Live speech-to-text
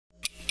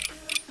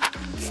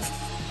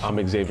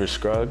I'm Xavier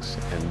Scruggs,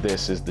 and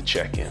this is the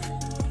check-in.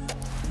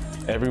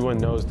 Everyone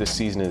knows this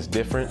season is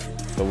different,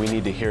 but we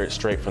need to hear it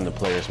straight from the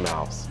players'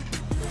 mouths.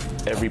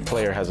 Every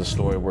player has a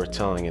story worth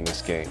telling in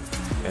this game,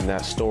 and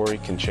that story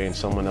can change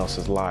someone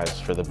else's lives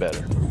for the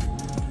better.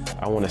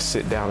 I want to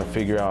sit down and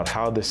figure out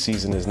how this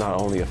season is not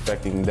only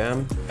affecting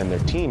them and their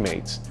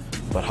teammates,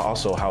 but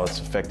also how it's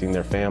affecting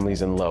their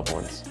families and loved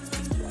ones.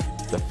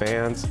 The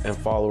fans and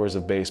followers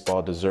of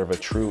baseball deserve a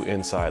true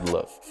inside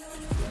look.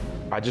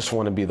 I just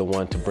want to be the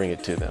one to bring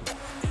it to them.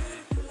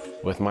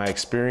 With my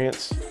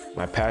experience,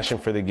 my passion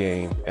for the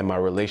game, and my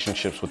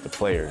relationships with the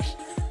players,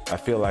 I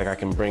feel like I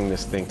can bring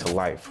this thing to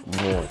life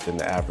more than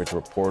the average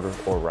reporter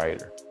or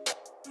writer.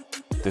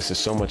 This is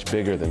so much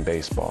bigger than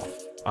baseball.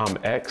 I'm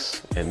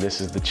X, and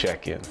this is the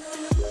check-in.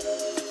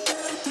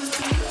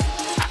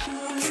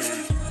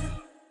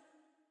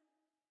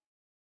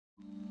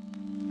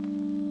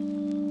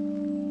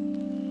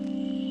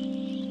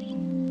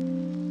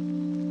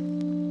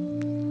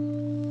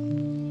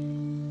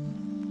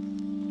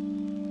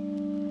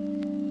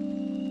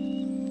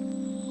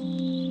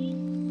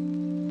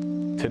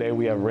 Today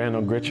we have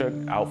Randal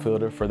Grichuk,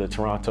 outfielder for the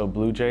Toronto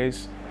Blue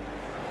Jays.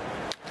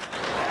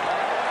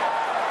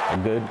 A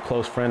good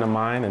close friend of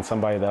mine and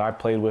somebody that I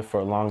played with for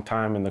a long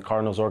time in the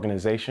Cardinals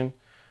organization.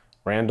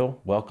 Randal,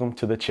 welcome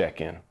to the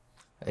check-in.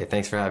 Hey,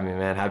 thanks for having me,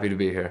 man. Happy to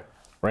be here.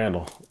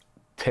 Randal,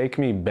 take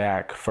me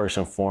back first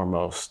and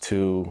foremost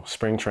to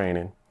spring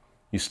training.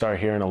 You start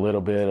hearing a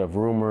little bit of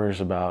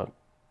rumors about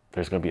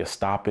there's going to be a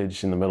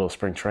stoppage in the middle of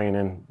spring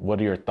training. What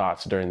are your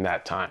thoughts during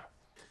that time?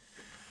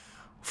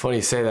 Funny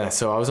you say that.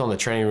 So I was on the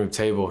training room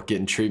table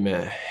getting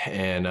treatment,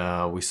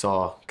 and we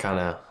saw kind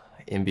of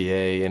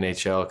NBA,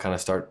 NHL kind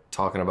of start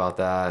talking about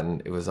that,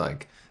 and it was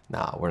like,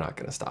 nah, we're not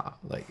going to stop.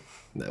 Like,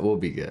 we'll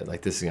be good.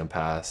 Like, this is going to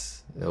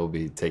pass. It will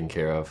be taken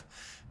care of.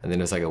 And then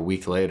it was like a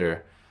week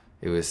later,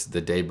 it was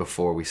the day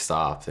before we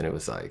stopped, and it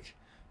was like,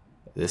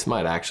 this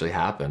might actually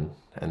happen.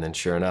 And then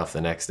sure enough,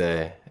 the next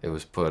day, it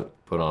was put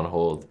on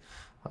hold.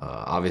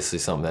 Obviously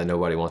something that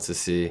nobody wants to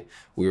see.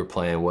 We were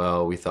playing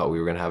well. We thought we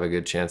were going to have a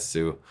good chance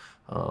to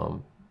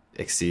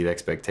exceed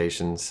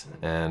expectations,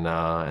 and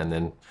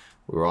then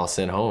we were all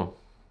sent home.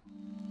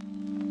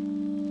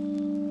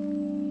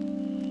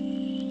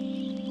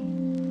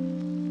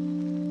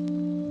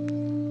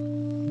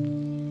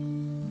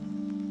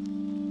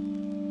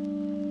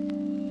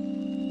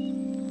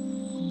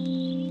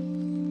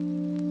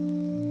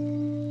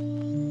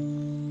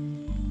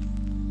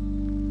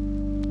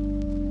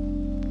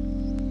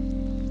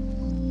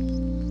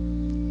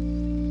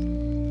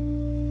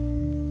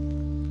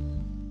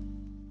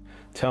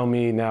 Tell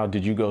me now,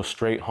 did you go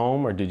straight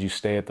home or did you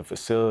stay at the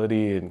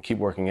facility and keep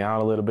working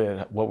out a little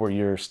bit? What were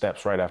your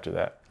steps right after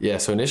that? Yeah,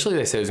 so initially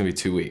they said it was gonna be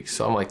 2 weeks.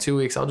 So I'm like, 2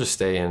 weeks, I'll just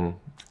stay in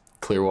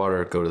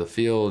Clearwater, go to the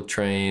field,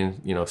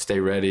 train, stay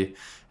ready.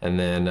 And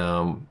then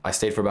I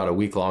stayed for about a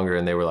week longer,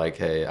 and they were like,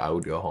 hey, I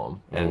would go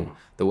home. And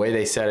the way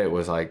they said it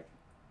was like,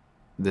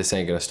 this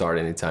ain't gonna start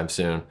anytime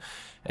soon.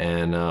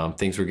 And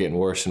things were getting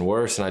worse and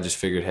worse, and I just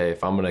figured, hey,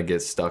 if I'm gonna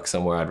get stuck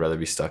somewhere, I'd rather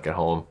be stuck at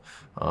home,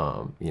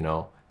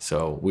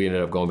 So we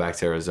ended up going back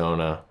to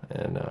Arizona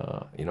and,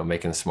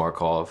 making a smart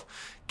call of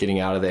getting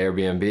out of the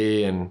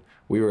Airbnb, and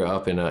we were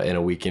up in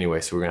a week anyway,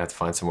 so we're gonna have to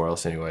find somewhere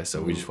else anyway,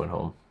 so we just went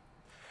home.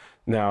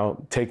 Now,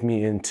 take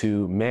me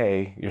into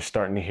May. You're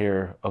starting to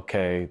hear,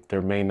 okay,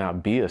 there may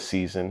not be a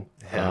season.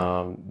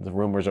 Yeah. The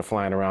rumors are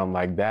flying around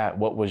like that.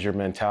 What was your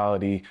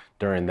mentality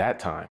during that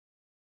time?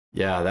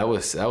 Yeah, that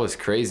was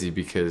crazy,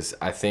 because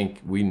I think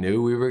we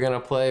knew we were gonna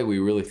play. We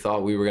really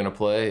thought we were gonna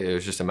play. It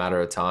was just a matter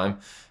of time.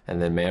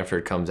 And then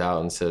Manfred comes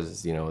out and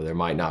says, there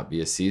might not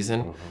be a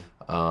season.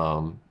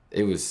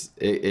 It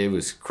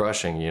was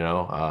crushing.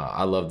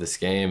 I love this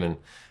game, and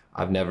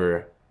I've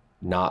never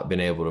not been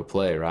able to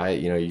play. Right?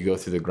 You go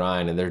through the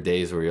grind, and there are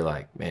days where you're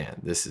like, man,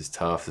 this is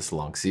tough. This is a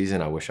long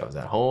season. I wish I was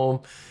at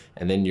home.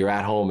 And then you're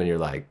at home, and you're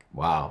like,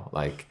 wow,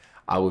 like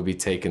I would be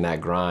taking that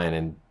grind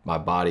and my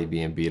body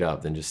being beat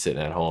up than just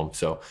sitting at home.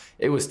 So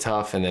it was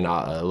tough. And then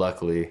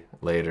luckily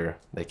later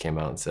they came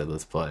out and said,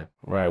 let's play.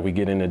 Right. We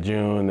get into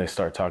June. They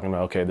start talking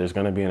about, okay, there's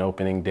going to be an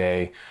opening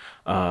day.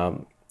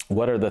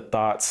 What are the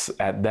thoughts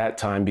at that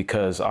time?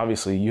 Because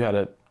obviously you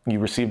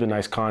received a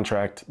nice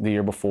contract the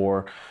year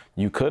before.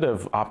 You could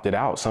have opted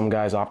out. Some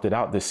guys opted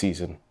out this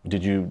season.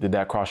 Did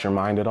that cross your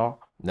mind at all?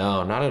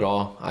 No, not at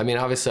all. I mean,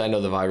 obviously I know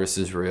the virus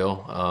is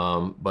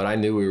real, but I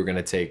knew we were going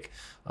to take,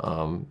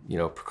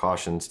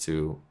 precautions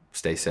to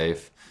stay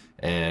safe.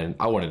 And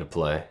I wanted to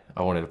play.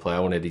 I wanted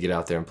to get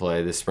out there and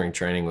play. This spring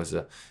training was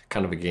a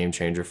kind of a game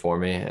changer for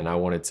me, and I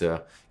wanted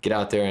to get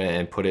out there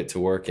and put it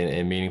to work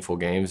in meaningful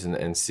games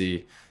and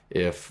see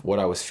if what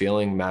I was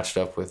feeling matched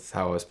up with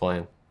how I was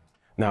playing.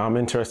 Now, I'm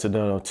interested to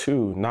know,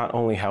 too, not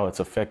only how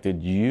it's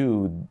affected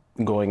you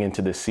going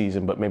into this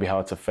season, but maybe how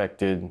it's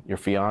affected your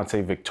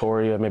fiance,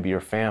 Victoria, maybe your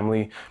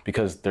family,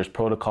 because there's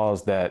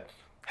protocols that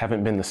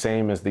haven't been the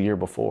same as the year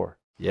before.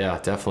 Yeah,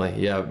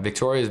 definitely. Yeah,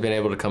 Victoria's been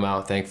able to come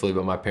out, thankfully,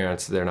 but my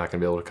parents, they're not going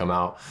to be able to come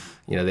out.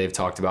 They've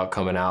talked about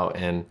coming out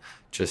and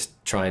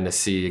just trying to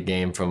see a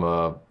game from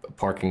a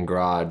parking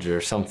garage or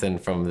something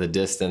from the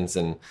distance.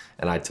 And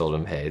I told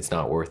him, hey, it's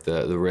not worth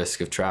the risk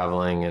of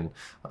traveling.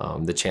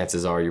 And the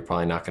chances are you're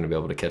probably not going to be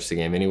able to catch the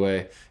game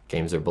anyway.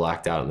 Games are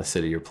blacked out in the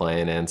city you're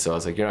playing in. So I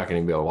was like, you're not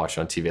going to be able to watch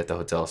it on TV at the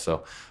hotel.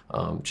 So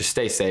just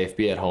stay safe,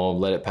 be at home,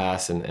 let it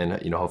pass.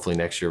 And hopefully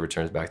next year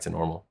returns back to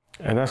normal.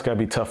 And that's got to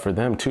be tough for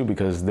them, too,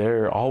 because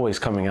they're always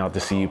coming out to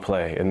see you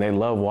play, and they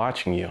love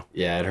watching you.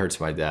 Yeah, it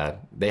hurts my dad.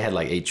 They had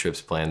like 8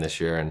 trips planned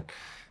this year, and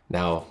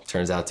now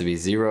turns out to be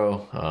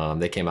 0.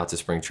 They came out to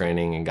spring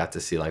training and got to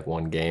see like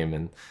 1 game.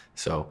 And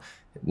so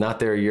not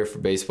their year for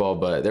baseball,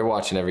 but they're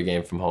watching every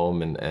game from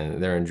home,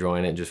 and they're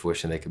enjoying it, just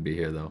wishing they could be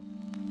here, though.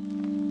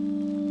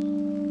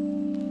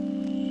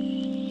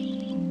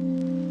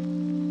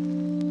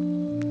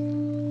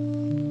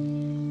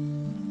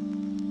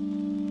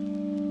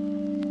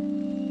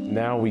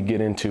 Now we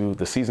get into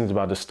the season's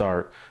about to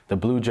start. The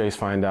Blue Jays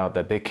find out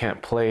that they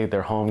can't play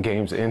their home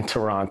games in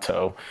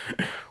Toronto.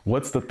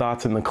 What's the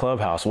thoughts in the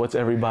clubhouse? What's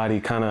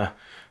everybody kind of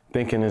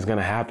thinking is going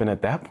to happen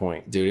at that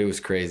point? Dude, it was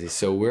crazy.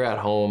 So we're at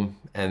home,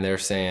 and they're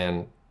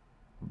saying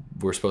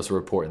we're supposed to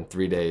report in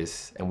 3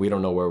 days, and we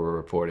don't know where we're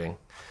reporting.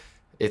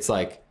 It's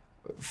like,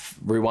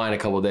 rewind a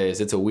couple of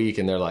days, it's a week,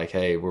 and they're like,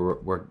 hey, we're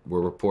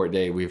report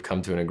day, we've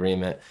come to an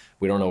agreement,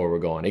 we don't know where we're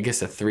going. It gets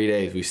to 3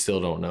 days, we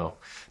still don't know.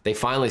 They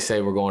finally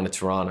say we're going to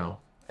Toronto,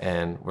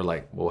 and we're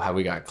like, well, have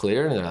we got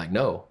cleared? And they're like,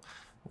 no.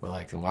 We're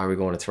like, then why are we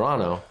going to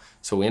Toronto?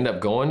 So we end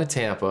up going to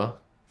Tampa,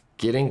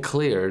 getting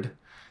cleared,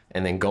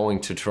 and then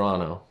going to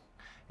Toronto,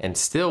 and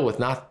still with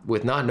not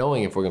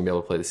knowing if we're gonna be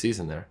able to play the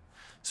season there.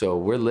 So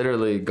we're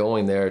literally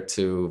going there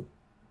to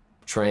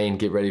train,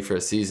 get ready for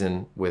a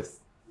season with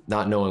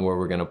not knowing where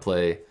we're going to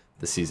play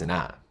the season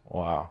at.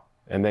 Wow.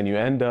 And then you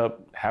end up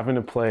having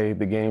to play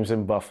the games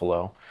in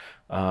Buffalo.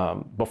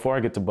 Before I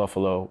get to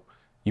Buffalo,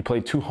 you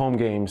played 2 home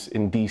games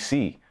in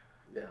D.C.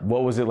 Yeah.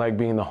 What was it like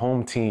being the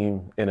home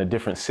team in a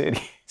different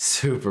city?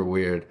 Super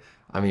weird.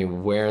 I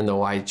mean, wearing the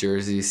white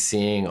jerseys,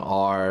 seeing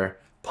our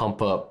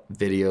pump-up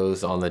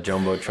videos on the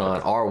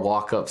Jumbotron, our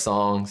walk-up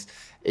songs.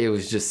 It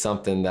was just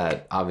something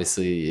that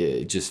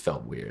obviously it just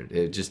felt weird.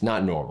 It just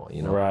not normal,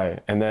 you know? Right.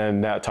 And then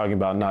now talking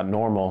about not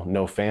normal,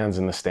 no fans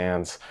in the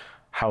stands.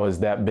 How has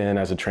that been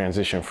as a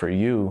transition for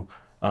you?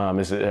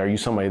 Are you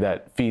somebody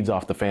that feeds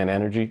off the fan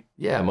energy?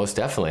 Yeah, most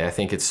definitely. I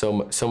think it's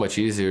so much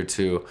easier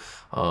to,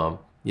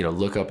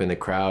 look up in the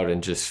crowd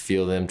and just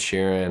feel them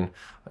cheering.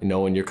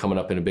 When you're coming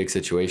up in a big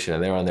situation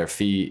and they're on their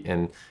feet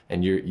and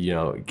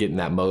you're getting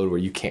that mode where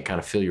you can't kind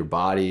of feel your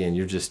body and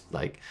you're just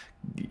like,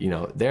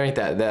 there ain't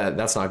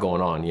that's not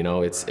going on.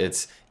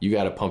 It's you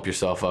got to pump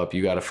yourself up.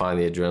 You got to find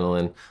the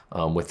adrenaline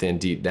within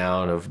deep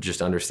down of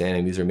just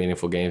understanding these are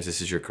meaningful games. This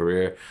is your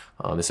career.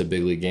 It's a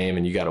big league game,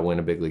 and you got to win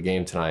a big league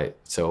game tonight.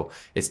 So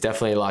it's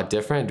definitely a lot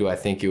different. Do I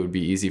think it would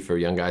be easy for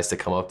young guys to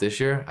come up this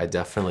year? I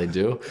definitely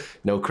do.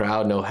 No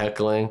crowd, no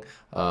heckling.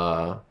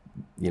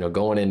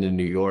 Going into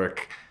New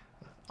York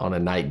on a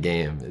night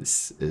game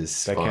is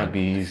that fun. Can't be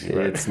easy,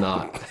 right? It's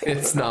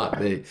not.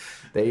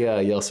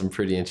 They yell some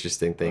pretty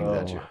interesting things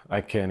at you.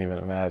 I can't even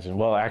imagine.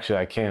 Well, actually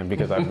I can,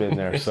 because I've been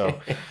there. So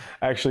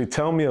actually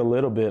tell me a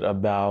little bit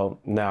about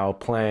now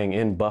playing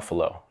in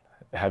Buffalo.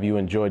 Have you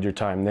enjoyed your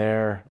time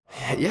there?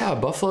 Yeah,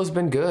 Buffalo's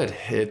been good.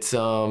 It's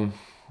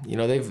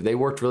they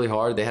worked really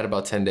hard. They had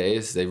about 10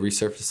 days. They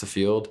resurfaced the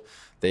field.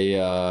 They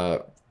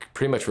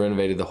pretty much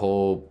renovated the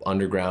whole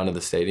underground of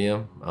the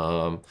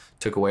stadium,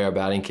 took away our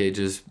batting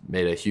cages,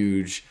 made a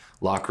huge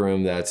locker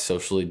room that's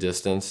socially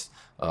distanced,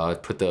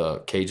 put the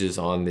cages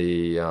on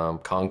the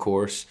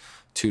concourse,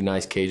 2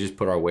 nice cages,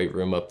 put our weight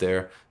room up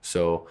there.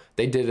 So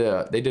they did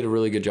a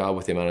really good job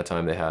with the amount of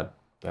time they had.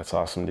 That's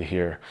awesome to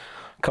hear.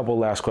 A couple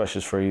last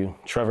questions for you.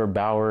 Trevor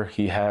Bauer,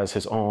 he has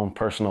his own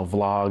personal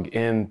vlog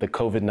in the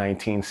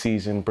COVID-19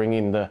 season,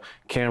 bringing the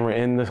camera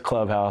in the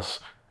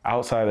clubhouse,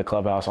 outside the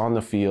clubhouse, on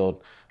the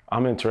field.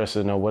 I'm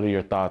interested to know, what are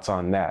your thoughts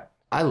on that?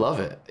 I love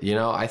it.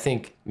 I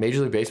think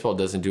Major League Baseball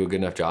doesn't do a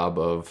good enough job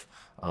of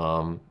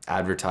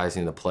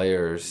advertising the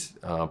players,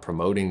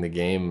 promoting the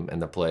game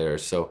and the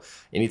players. So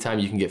anytime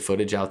you can get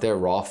footage out there,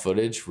 raw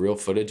footage, real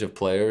footage of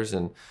players,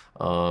 and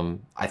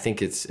I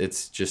think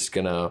it's just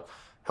gonna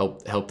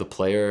help the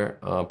player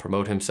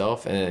promote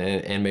himself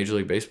and Major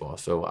League Baseball.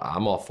 So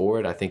I'm all for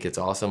it. I think it's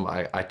awesome.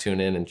 I tune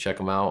in and check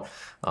them out.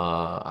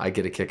 I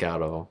get a kick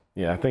out of them.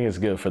 Yeah, I think it's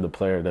good for the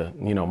player to,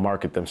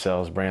 market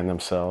themselves, brand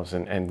themselves,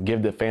 and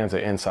give the fans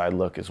an inside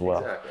look as well.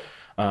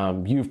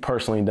 Exactly. You've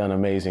personally done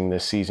amazing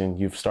this season.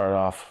 You've started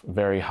off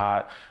very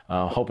hot,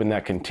 hoping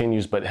that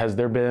continues. But has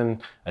there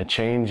been a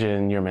change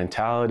in your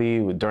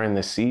mentality during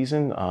this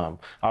season?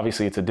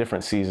 Obviously, it's a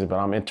different season, but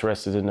I'm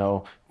interested to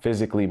know,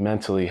 physically,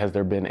 mentally, has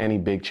there been any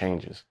big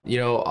changes?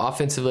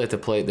 Offensively at the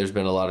plate, there's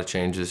been a lot of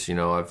changes.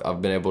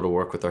 I've been able to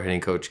work with our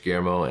hitting coach,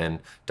 Guillermo, and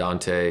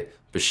Dante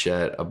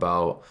Bichette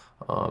about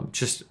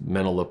just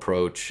mental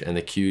approach and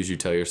the cues you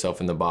tell yourself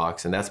in the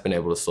box, and that's been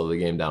able to slow the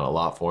game down a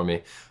lot for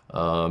me.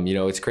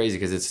 It's crazy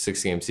because it's a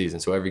 6-game season,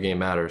 so every game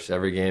matters.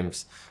 Every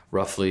game's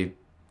roughly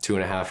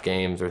 2.5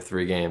 games or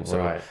 3 games. So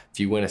Right. if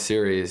you win a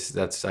series,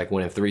 that's like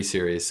winning 3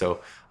 series.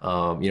 So,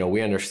 you know,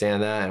 we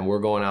understand that, and we're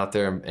going out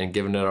there and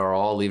giving it our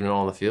all, leaving it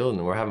all on the field,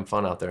 and we're having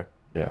fun out there.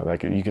 Yeah,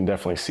 like you can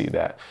definitely see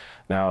that.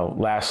 Now,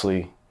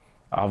 lastly,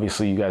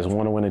 obviously you guys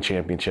want to win a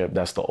championship.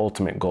 That's the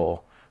ultimate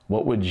goal.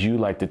 What would you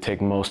like to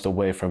take most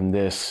away from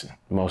this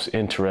most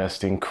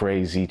interesting,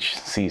 crazy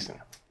season?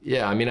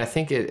 Yeah, I mean, I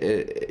think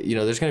you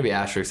know, there's going to be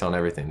asterisks on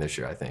everything this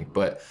year, I think.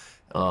 But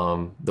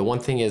the one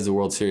thing is the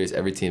World Series,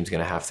 every team's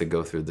going to have to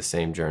go through the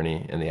same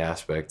journey in the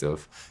aspect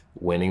of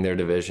winning their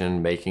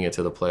division, making it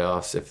to the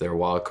playoffs if they're a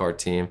wild card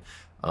team,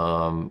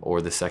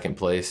 or the second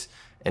place,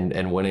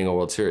 and winning a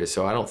World Series.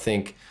 So I don't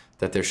think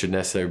that there should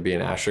necessarily be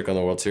an asterisk on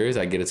the World Series.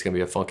 I get it's going to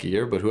be a funky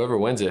year, but whoever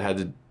wins it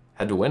had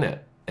to win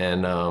it.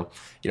 And,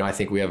 you know, I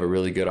think we have a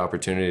really good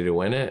opportunity to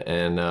win it.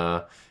 And,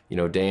 you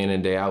know, day in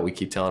and day out, we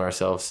keep telling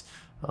ourselves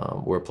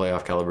we're a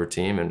playoff caliber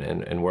team,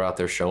 and we're out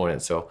there showing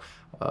it. So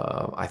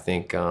I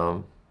think it's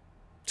going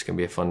to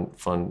be a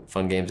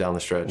fun games down the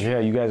stretch. Yeah,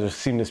 you guys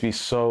seem to be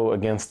so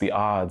against the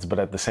odds, but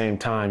at the same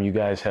time, you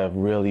guys have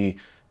really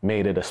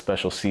made it a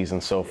special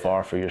season so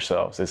far for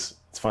yourselves. It's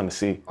fun to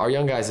see. Our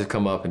young guys have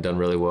come up and done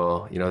really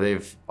well. You know,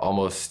 they've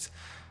almost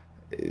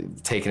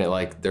taking it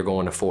like they're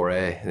going to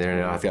 4A.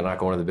 They're not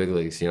going to the big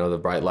leagues. You know, the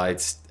bright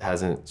lights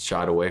hasn't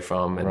shied away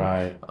from. And,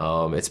 right.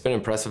 It's been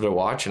impressive to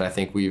watch, and I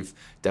think we've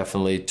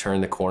definitely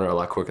turned the corner a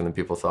lot quicker than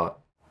people thought.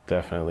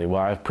 Definitely.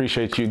 Well, I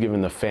appreciate you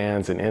giving the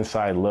fans an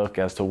inside look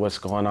as to what's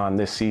going on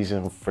this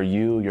season for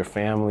you, your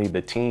family,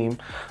 the team.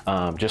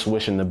 Just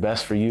wishing the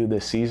best for you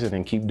this season,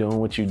 and keep doing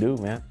what you do,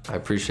 man. I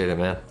appreciate it,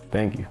 man.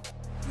 Thank you.